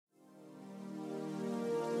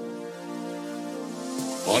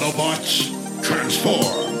Autobots,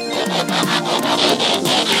 transform!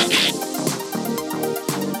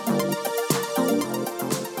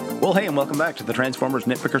 Well, hey, and welcome back to the Transformers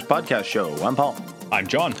Nitpickers Podcast Show. I'm Paul. I'm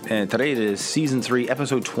John. And today it is Season 3,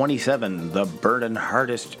 Episode 27, The Burden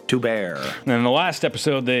Hardest to Bear. And in the last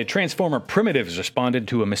episode, the Transformer Primitives responded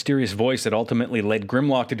to a mysterious voice that ultimately led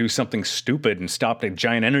Grimlock to do something stupid and stopped a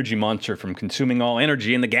giant energy monster from consuming all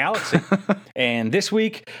energy in the galaxy. And this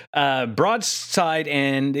week, Broadside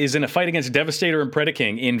is in a fight against Devastator and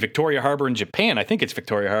Predaking in Victoria Harbor in Japan. I think it's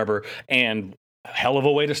Victoria Harbor. And hell of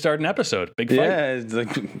a way to start an episode. Big fight. Yeah, it's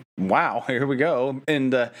like, wow, here we go.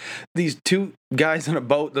 And these two guys on a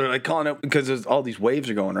boat, they're like calling out because there's all these waves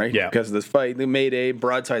are going, right? Yeah. Because of this fight. They made a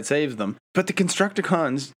Broadside saves them. But the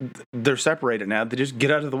Constructicons, they're separated now. They just get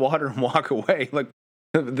out of the water and walk away. Like,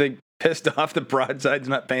 they pissed off the Broadside's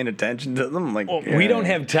not paying attention to them. Like, well, we don't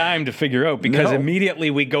have time to figure out because immediately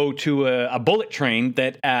we go to a bullet train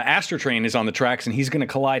that Astro Train is on the tracks and he's going to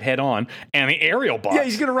collide head on. And the aerial box. Yeah,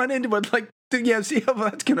 he's going to run into it. Like, yeah, see how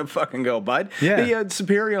that's going to fucking go, bud. Yeah. He had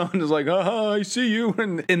Superion is like, I see you.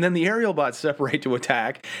 And then the aerial bots separate to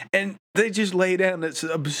attack. And they just lay down this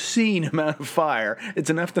obscene amount of fire. It's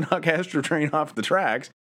enough to knock Astro Train off the tracks.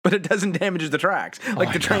 But it doesn't damage the tracks.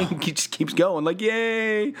 Like, the train just keeps going. Like,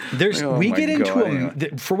 yay! We get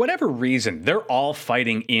into for whatever reason, they're all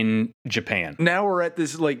fighting in Japan. Now we're at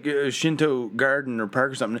this, like, Shinto garden or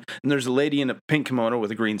park or something, and there's a lady in a pink kimono with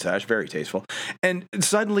a green sash, very tasteful. And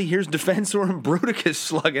suddenly, here's Defensor and Bruticus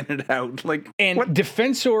slugging it out. Like, and what?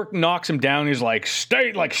 Defensor knocks him down. He's like,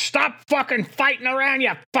 stop fucking fighting around,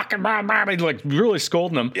 you fucking blah, blah. He's like really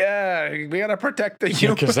scolding him. Yeah, we gotta protect the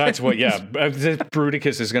humans. Because that's what,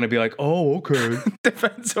 Bruticus is going to be like, oh, okay.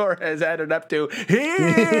 Defensor has added up to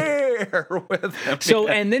here with him. So,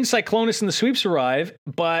 and then Cyclonus and the Sweeps arrive,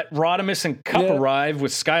 but Rodimus and Cup arrive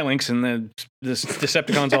with Skylynx, and the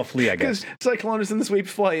Decepticons all flee, I guess. Because Cyclonus and the Sweeps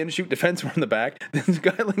fly in and shoot Defensor in the back. Then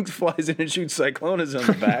Skylynx flies in and shoots Cyclonus in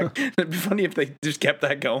the back. It'd be funny if they just kept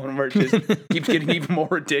that going, where it just keeps getting even more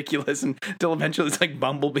ridiculous until eventually it's like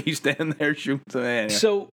Bumblebee standing there shooting.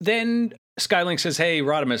 So then Skylynx says, hey,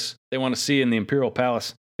 Rodimus, they want to see you in the Imperial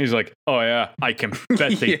Palace. He's like, oh, yeah, I can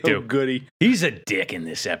bet they do. Goody. He's a dick in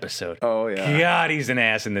this episode. Oh, yeah. God, he's an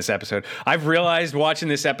ass in this episode. I've realized watching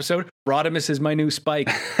this episode, Rodimus is my new Spike.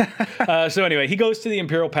 So anyway, he goes to the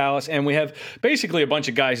Imperial Palace, and we have basically a bunch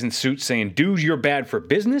of guys in suits saying, dude, you're bad for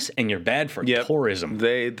business, and you're bad for tourism.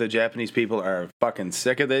 The Japanese people are fucking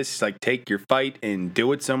sick of this. It's like, take your fight and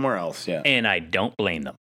do it somewhere else. Yeah. And I don't blame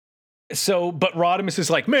them. So, but Rodimus is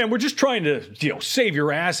like, man, we're just trying to, save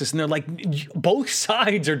your asses. And they're like, both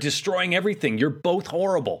sides are destroying everything. You're both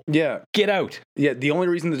horrible. Yeah. Get out. Yeah, the only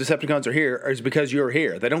reason the Decepticons are here is because you're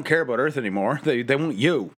here. They don't care about Earth anymore. They want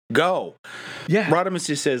you. Go. Yeah. Rodimus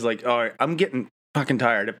just says, like, all right, I'm getting fucking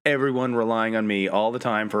tired of everyone relying on me all the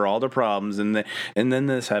time for all their problems, and then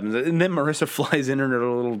this happens, and then Marissa flies in her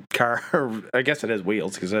little car. I guess it has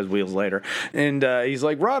wheels because it has wheels later. And he's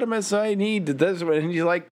like, Rodimus, I need this, and he's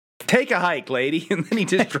like, take a hike, lady. And then he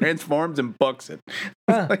just transforms and books it.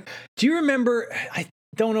 Do you remember, I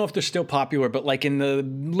don't know if they're still popular, but like in the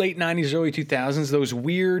late 90s, early 2000s, those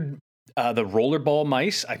weird, the rollerball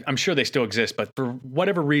mice, I'm sure they still exist, but for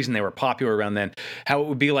whatever reason, they were popular around then. How it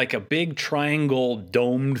would be like a big triangle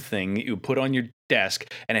domed thing that you would put on your desk,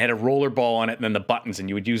 and it had a rollerball on it and then the buttons, and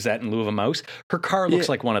you would use that in lieu of a mouse. Her car looks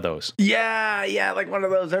like one of those. Yeah, like one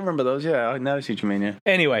of those. I remember those. Yeah, now I see what you mean. Yeah.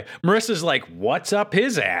 Anyway, Marissa's like, what's up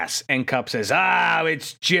his ass? And Cup says,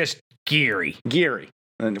 it's just Geary. Geary,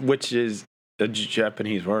 which is a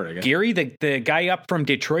Japanese word, I guess. Geary, the guy up from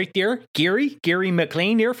Detroit there? Gary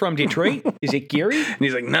McLean there from Detroit? Is it Geary? And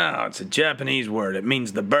he's like, no, it's a Japanese word. It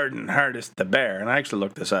means the burden hardest to bear. And I actually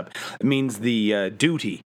looked this up. It means the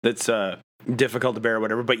duty that's difficult to bear or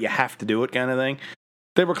whatever, but you have to do it kind of thing.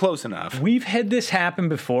 They were close enough. We've had this happen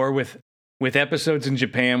before with episodes in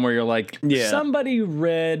Japan where you're like, somebody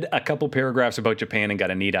read a couple paragraphs about Japan and got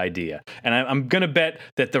a neat idea. And I'm going to bet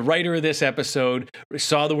that the writer of this episode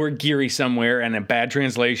saw the word Geary somewhere and a bad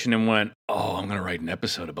translation and went, oh, I'm going to write an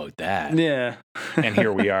episode about that. Yeah. And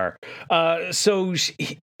here we are. So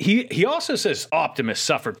he also says Optimus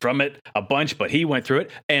suffered from it a bunch, but he went through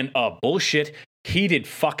it. And bullshit, he did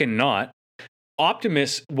fucking not.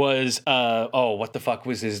 Optimus was, what the fuck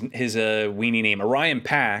was his weenie name? Orion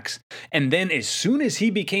Pax. And then as soon as he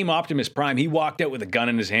became Optimus Prime, he walked out with a gun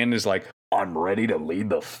in his hand and is like, I'm ready to lead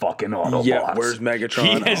the fucking Autobots. Yeah, where's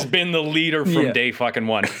Megatron? He has been the leader from day fucking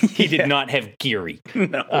one. He did not have Geary.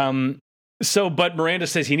 No. But Miranda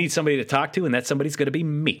says he needs somebody to talk to, and that somebody's going to be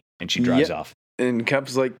me. And she drives off. And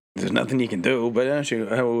Cup's like, there's nothing you can do, but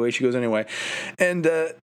away she goes anyway. And,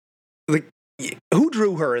 who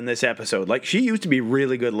drew her in this episode? Like, she used to be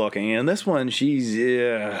really good looking, and this one, she's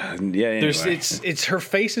anyway. It's her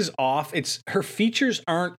face is off. It's her features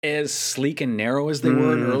aren't as sleek and narrow as they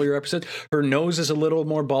were in earlier episodes. Her nose is a little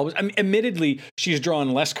more bulbous. I mean, admittedly, she's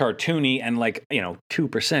drawn less cartoony and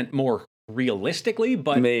 2% more realistically,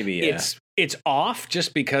 but maybe it's off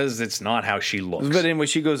just because it's not how she looks. But anyway,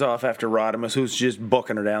 she goes off after Rodimus, who's just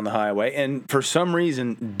booking her down the highway, and for some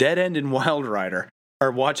reason, Dead End and Wild Rider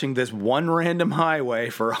are watching this one random highway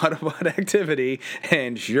for Autobot activity,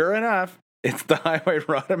 and sure enough, it's the highway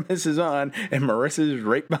Rodimus is on, and Marissa's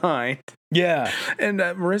right behind. Yeah. And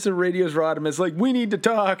Marissa radios Rodimus, like, we need to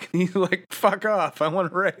talk. And he's like, fuck off, I want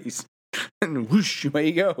to race. And whoosh, away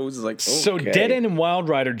he goes. Like, okay. So Dead End and Wild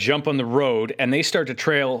Rider jump on the road, and they start to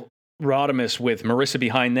trail Rodimus with Marissa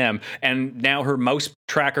behind them, and now her mouse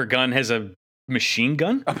tracker gun has a machine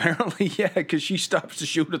gun? Apparently, yeah, because she stops to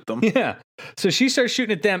shoot at them. Yeah. So she starts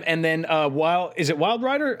shooting at them, and then is it Wild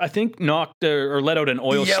Rider? I think knocked or let out an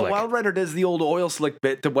oil slick. Yeah, Wild Rider does the old oil slick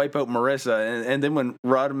bit to wipe out Marissa, and then when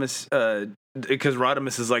Rodimus, because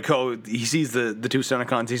Rodimus is like, he sees the two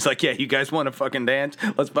Stunticons, he's like, yeah, you guys want to fucking dance?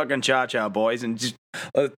 Let's fucking cha-cha, boys, and just,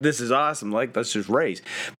 this is awesome, like, let's just race.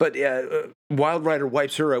 But Wild Rider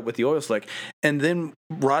wipes her out with the oil slick, and then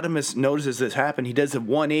Rodimus notices this happen, he does a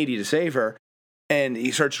 180 to save her, and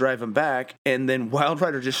he starts driving back, and then Wild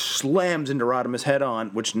Rider just slams into Rodimus head on,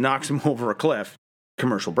 which knocks him over a cliff.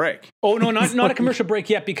 Commercial break. Oh, no, not a commercial break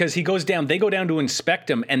yet, because he goes down. They go down to inspect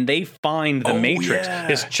him, and they find the Matrix. Yeah.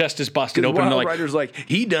 His chest is busted open. Wild Rider's like,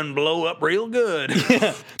 he done blow up real good.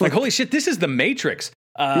 Yeah. Like, holy shit, this is the Matrix.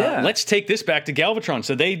 Let's take this back to Galvatron.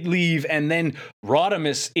 So they leave, and then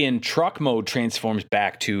Rodimus in truck mode transforms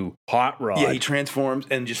back to Hot Rod. Yeah, he transforms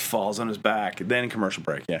and just falls on his back. Then commercial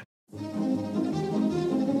break, yeah.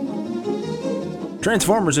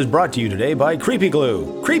 Transformers is brought to you today by Creepy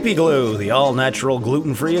Glue. Creepy Glue, the all-natural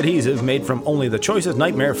gluten-free adhesive made from only the choicest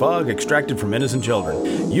nightmare fog extracted from innocent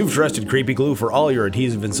children. You've trusted Creepy Glue for all your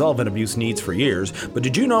adhesive and solvent abuse needs for years, but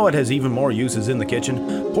did you know it has even more uses in the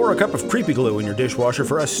kitchen? Pour a cup of Creepy Glue in your dishwasher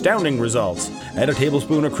for astounding results. Add a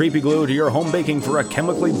tablespoon of Creepy Glue to your home baking for a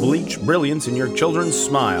chemically bleached brilliance in your children's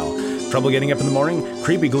smile. Trouble getting up in the morning?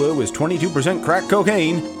 Creepy Glue is 22% crack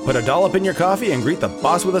cocaine. Put a dollop in your coffee and greet the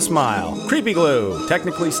boss with a smile. Creepy Glue,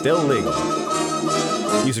 technically still legal.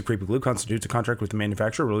 Use of Creepy Glue constitutes a contract with the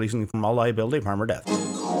manufacturer, releasing from all liability, harm, or death.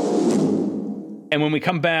 And when we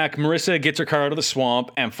come back, Marissa gets her car out of the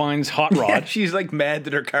swamp and finds Hot Rod. Yeah, she's like mad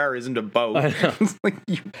that her car isn't a boat. It's like,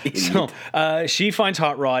 you idiot. So she finds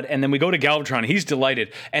Hot Rod, and then we go to Galvatron. He's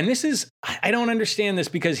delighted. And this is, I don't understand this,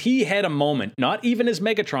 because he had a moment, not even as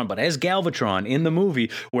Megatron, but as Galvatron in the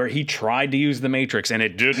movie, where he tried to use the Matrix, and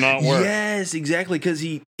it did not work. Yes, exactly, because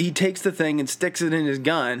he takes the thing and sticks it in his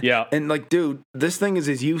gun. Yeah. And like, dude, this thing is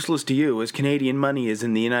as useless to you as Canadian money is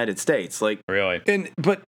in the United States. Like, really?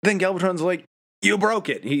 But then Galvatron's like, you broke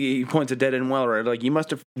it. He points at Dead End Wild Rider, like, you must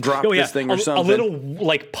have dropped this thing or something. A little,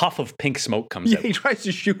 like, puff of pink smoke comes out. He tries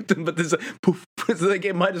to shoot them, but there's a poof. So like,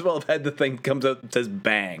 it might as well have had the thing comes out and says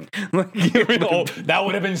bang. That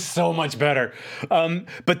would have been so much better.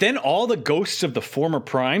 But then all the ghosts of the former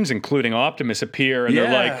primes, including Optimus, appear, and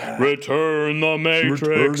they're like, return the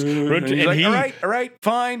Matrix. And he's like, all right,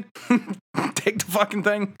 fine. Take the fucking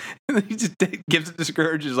thing. And then he just gives it to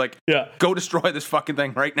Scourge. He's like, go destroy this fucking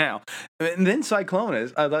thing right now. And then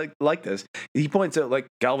Cyclonus, I like this. He points out, like,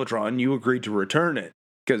 Galvatron, you agreed to return it.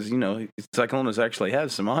 Because, Cyclonus actually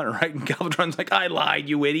has some honor, right? And Galvatron's like, I lied,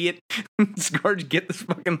 you idiot. Scourge, get this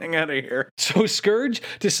fucking thing out of here. So Scourge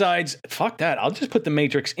decides, fuck that, I'll just put the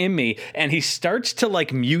Matrix in me. And he starts to,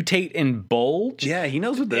 like, mutate and bulge. Yeah, he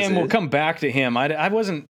knows what this is. And we'll come back to him.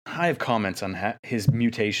 I have comments on his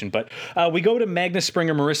mutation, but we go to Magnus,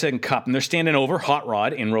 Springer, Marissa, and Cup, and they're standing over Hot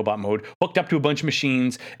Rod in robot mode, hooked up to a bunch of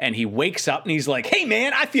machines, and he wakes up and he's like, hey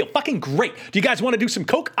man, I feel fucking great. Do you guys want to do some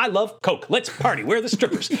coke? I love coke. Let's party. Where are the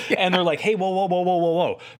strippers? And they're like, hey,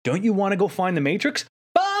 whoa. Don't you want to go find the Matrix?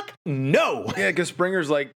 Fuck no. Yeah, because Springer's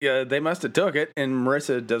like, they must have took it, and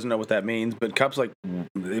Marissa doesn't know what that means, but Cup's like,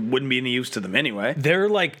 it wouldn't be any use to them anyway. They're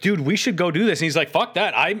like, dude, we should go do this. And he's like, fuck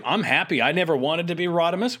that. I'm happy. I never wanted to be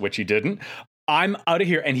Rodimus, which he didn't. I'm out of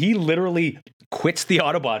here. And he literally quits the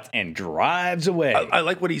Autobots and drives away. I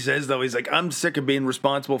like what he says, though. He's like, I'm sick of being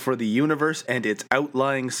responsible for the universe and its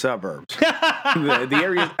outlying suburbs. the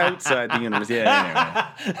areas outside the universe.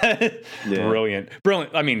 Yeah. Brilliant.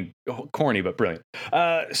 I mean, corny, but brilliant.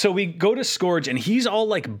 So we go to Scourge, and he's all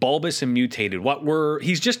like bulbous and mutated.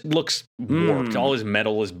 He's just looks warped. All his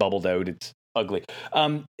metal is bubbled out. ugly.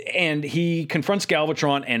 And he confronts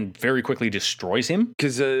Galvatron and very quickly destroys him.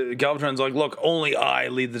 Because Galvatron's like, look, only I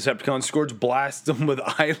lead the Decepticons. Scourge blasts them with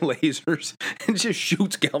eye lasers and just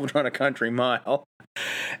shoots Galvatron a country mile.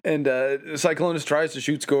 And Cyclonus tries to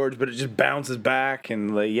shoot Scourge, but it just bounces back.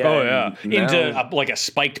 And into like a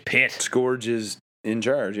spiked pit. Scourge is in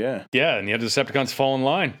charge, yeah. Yeah, and the other Decepticons fall in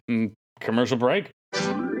line. And commercial break.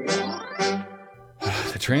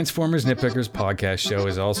 The Transformers Nitpickers podcast show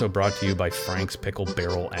is also brought to you by Frank's Pickle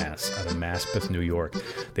Barrel Ass out of Maspeth, New York.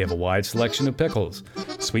 They have a wide selection of pickles.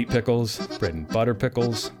 Sweet pickles, bread and butter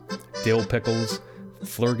pickles, dill pickles,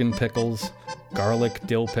 Flurgan pickles, garlic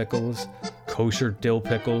dill pickles, kosher dill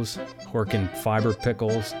pickles, Horkin fiber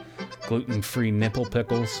pickles, gluten-free nipple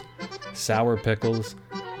pickles, sour pickles,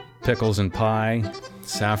 pickles and pie,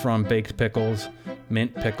 saffron baked pickles,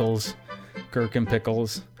 mint pickles, gherkin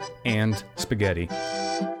pickles, and spaghetti.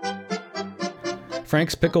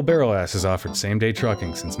 Frank's Pickle Barrel Ass has offered same-day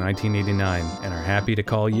trucking since 1989 and are happy to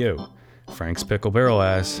call you. Frank's Pickle Barrel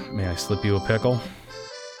Ass, may I slip you a pickle?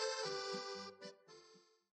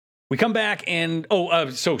 We come back and,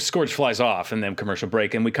 so Scourge flies off and then commercial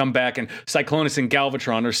break. And we come back and Cyclonus and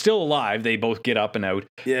Galvatron are still alive. They both get up and out.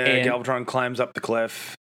 Yeah, and Galvatron climbs up the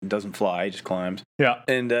cliff. Doesn't fly, just climbs. Yeah.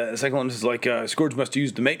 And Cyclonus is like, Scourge must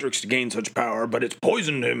use the Matrix to gain such power, but it's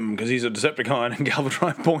poisoned him because he's a Decepticon. And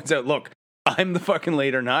Galvatron points out, look, I'm the fucking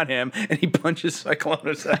leader, not him. And he punches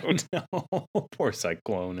Cyclonus out. No, poor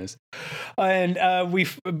Cyclonus. And we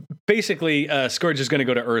basically, Scourge is going to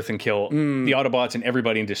go to Earth and kill the Autobots and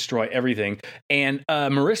everybody and destroy everything. And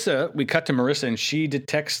we cut to Marissa and she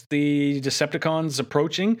detects the Decepticons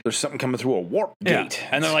approaching. There's something coming through a warp gate.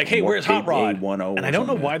 And they're like, hey, where's Hot Rod? A10 and I don't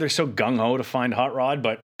know why they're so gung-ho to find Hot Rod,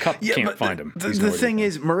 but can't find him. The thing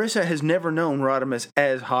is, Marissa has never known Rodimus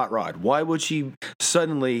as Hot Rod. Why would she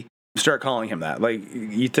suddenly start calling him that? Like,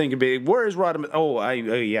 you think it'd be, where is Rodimus?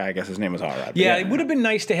 I guess his name was Hot Rod. Yeah, it would have been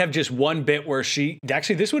nice to have just one bit where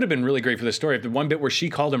this would have been really great for the story. If the one bit where she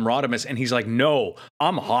called him Rodimus and he's like, no,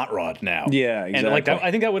 I'm Hot Rod now. Yeah, exactly. And like that,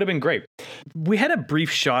 I think that would have been great. We had a brief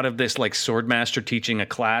shot of this like Swordmaster teaching a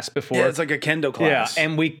class before. Yeah, it's like a kendo class. Yeah,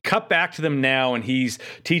 and we cut back to them now and he's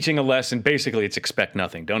teaching a lesson. Basically, it's expect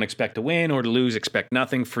nothing. Don't expect to win or to lose. Expect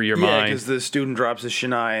nothing for your mind. Yeah, because the student drops his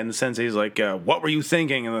shinai and the sensei's like, what were you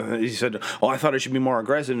thinking? And he said, I thought I should be more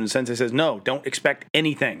aggressive. And the sensei says, no, don't expect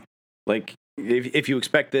anything. Like, if you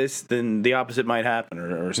expect this, then the opposite might happen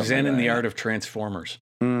or something. Zen in the art of Transformers.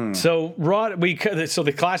 So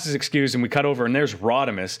the class is excused and we cut over and there's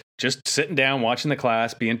Rodimus just sitting down watching the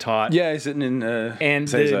class being taught. Yeah, he's sitting in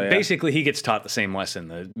basically he gets taught the same lesson.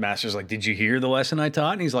 The master's like, did you hear the lesson I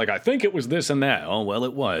taught? And he's like, I think it was this and that. Oh, well,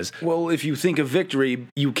 it was. Well, if you think of victory,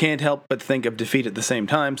 you can't help but think of defeat at the same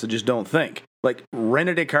time, so just don't think. Like,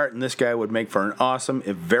 René Descartes and this guy would make for an awesome,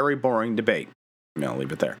 if very boring debate. I'll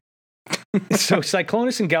leave it there. So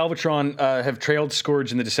Cyclonus and Galvatron have trailed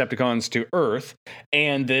Scourge and the Decepticons to Earth,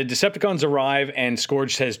 and the Decepticons arrive, and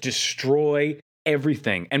Scourge says, destroy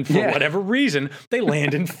everything. And for whatever reason, they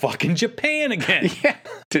land in fucking Japan again. Yeah,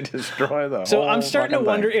 to destroy them. So I'm starting to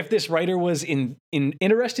wonder if this writer was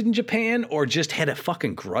interested in Japan or just had a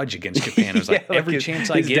fucking grudge against Japan. It was like, every chance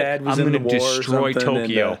I get, I'm going to destroy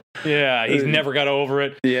Tokyo. He's never got over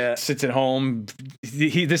it. Yeah. Sits at home.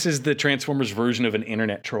 This is the Transformers version of an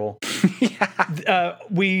internet troll.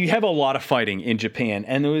 We have a lot of fighting in Japan,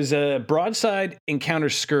 and there was a Broadside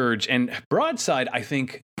encounters Scourge, and Broadside, I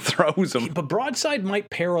think, throws him. But Broadside might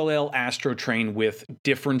parallel Astro Train with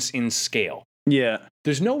difference in scale. Yeah.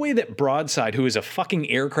 There's no way that Broadside, who is a fucking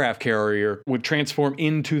aircraft carrier, would transform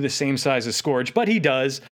into the same size as Scourge, but he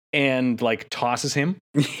does, and like tosses him.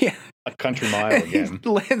 Yeah. A country mile again. He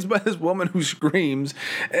lands by this woman who screams,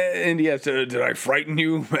 and he has to, did I frighten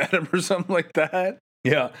you, madam, or something like that?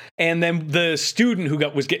 Yeah. And then the student who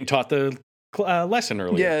was getting taught the lesson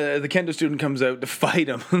earlier. Yeah, the kendo student comes out to fight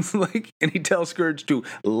him. And he tells Scourge to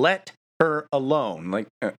let her alone. Like,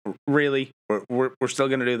 really? We're still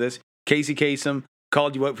going to do this? Casey Kasem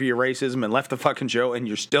called you out for your racism and left the fucking show, and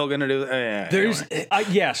you're still going to do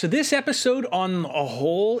that? So this episode on a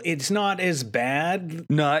whole, it's not as bad.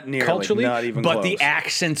 Not nearly. Culturally, not even but close. The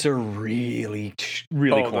accents are really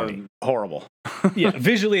corny. Horrible. Yeah,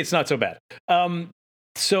 visually it's not so bad.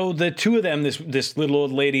 So the two of them, this little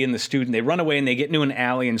old lady and the student, they run away and they get into an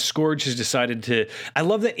alley, and Scourge has decided to, I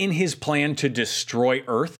love that in his plan to destroy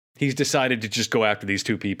Earth, he's decided to just go after these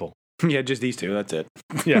two people. Yeah, just these two, that's it.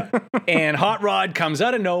 Yeah. And Hot Rod comes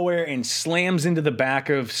out of nowhere and slams into the back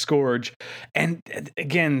of Scourge. And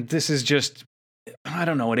again, this is just, I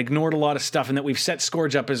don't know, it ignored a lot of stuff, and that we've set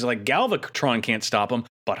Scourge up as like Galvatron can't stop him.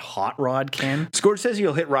 but Hot Rod can. Scourge says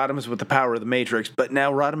he'll hit Rodimus with the power of the Matrix, but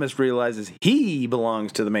now Rodimus realizes he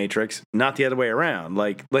belongs to the Matrix, not the other way around.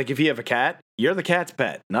 Like if you have a cat, you're the cat's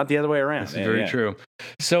pet, not the other way around. That's very true.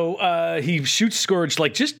 So he shoots Scourge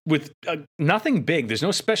like just with nothing big. There's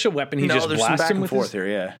no special weapon. He just blasts him with forth here.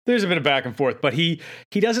 Yeah, there's a bit of back and forth, but he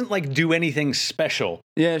doesn't like do anything special.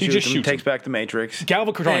 Yeah, he just shoots takes back the Matrix.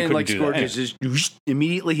 Galvatron couldn't like do Scourge that. is just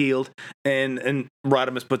immediately healed, and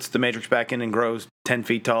Rodimus puts the Matrix back in and grows 10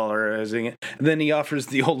 feet taller. And then he offers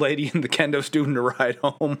the old lady and the kendo student a ride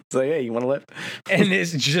home. It's like, hey, you want to lift? And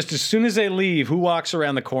it's just as soon as they leave, who walks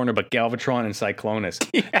around the corner but Galvatron and Cyclonus?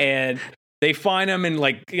 Yeah. And they find him, and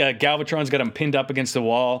like Galvatron's got him pinned up against the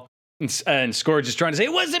wall. And Scourge is trying to say,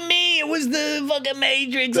 it wasn't me, it was the fucking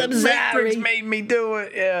Matrix. I'm sorry. Matrix made me do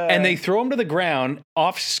it. Yeah. And they throw him to the ground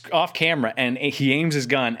off camera, and he aims his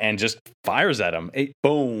gun and just fires at him.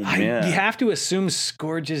 Boom. You have to assume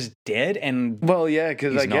Scourge is dead. And well, yeah,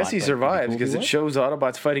 because I guess he survives because it shows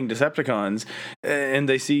Autobots fighting Decepticons, and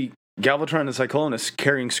they see Galvatron and Cyclonus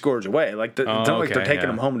carrying Scourge away. Like it's not like they're taking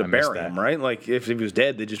him home to bury him, right? Like if he was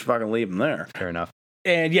dead, they just fucking leave him there. Fair enough.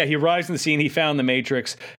 And yeah, he arrives in the scene. He found the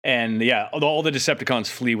Matrix, and yeah, all the Decepticons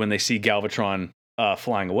flee when they see Galvatron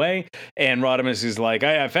flying away. And Rodimus is like,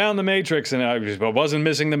 I found the Matrix, and I wasn't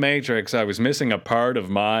missing the Matrix. I was missing a part of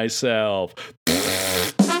myself.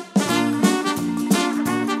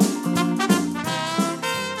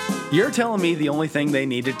 You're telling me the only thing they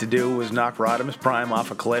needed to do was knock Rodimus Prime off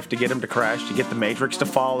a cliff to get him to crash to get the Matrix to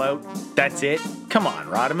fall out? That's it? Come on,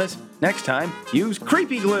 Rodimus. Next time, use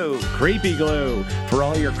Creepy Glue. Creepy Glue. For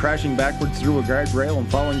all your crashing backwards through a guardrail and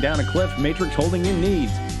falling down a cliff Matrix holding in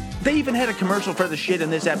needs. They even had a commercial for the shit in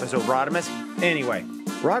this episode, Rodimus. Anyway,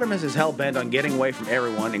 Rodimus is hell-bent on getting away from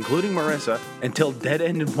everyone, including Marissa, until Dead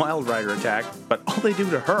End and Wild Rider attack, but all they do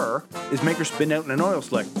to her is make her spin out in an oil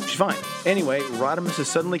slick. She's fine. Anyway, Rodimus is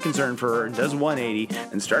suddenly concerned for her and does 180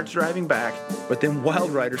 and starts driving back, but then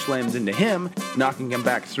Wild Rider slams into him, knocking him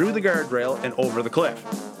back through the guardrail and over the cliff.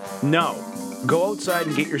 No. Go outside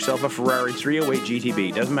and get yourself a Ferrari 308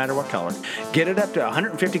 GTB, doesn't matter what color. Get it up to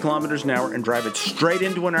 150 kilometers an hour and drive it straight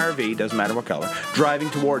into an RV, doesn't matter what color,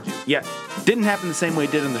 driving towards you. Yeah, didn't happen the same way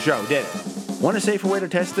it did in the show, did it? Want a safer way to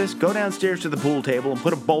test this? Go downstairs to the pool table and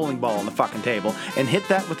put a bowling ball on the fucking table and hit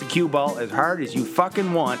that with the cue ball as hard as you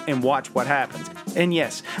fucking want and watch what happens. And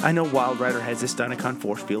yes, I know Wild Rider has this Dynacon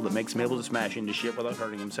force field that makes him able to smash into shit without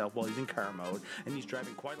hurting himself while he's in car mode, and he's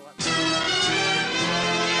driving quite a lot.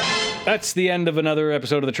 That's the end of another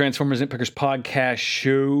episode of the Transformers Nitpickers podcast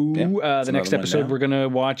show. Yeah, the next episode we're going to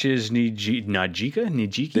watch is Najika?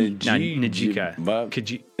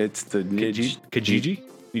 It's the Kijiji?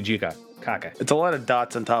 Nijika. Kaka. It's a lot of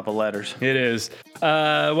dots on top of letters. It is.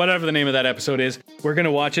 Whatever the name of that episode is, we're going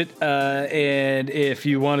to watch it. And if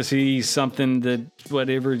you want to see something that,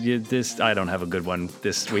 I don't have a good one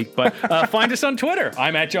this week, but find us on Twitter.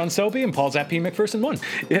 I'm at John Soapy and Paul's at P. McPherson1.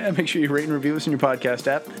 Yeah, make sure you rate and review us in your podcast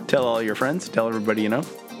app. Tell all your friends. Tell everybody you know.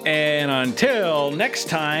 And until next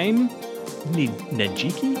time,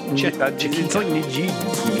 Najiki? It's like Najiki.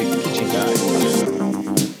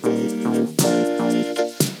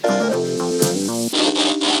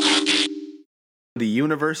 The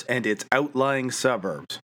universe and its outlying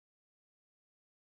suburbs.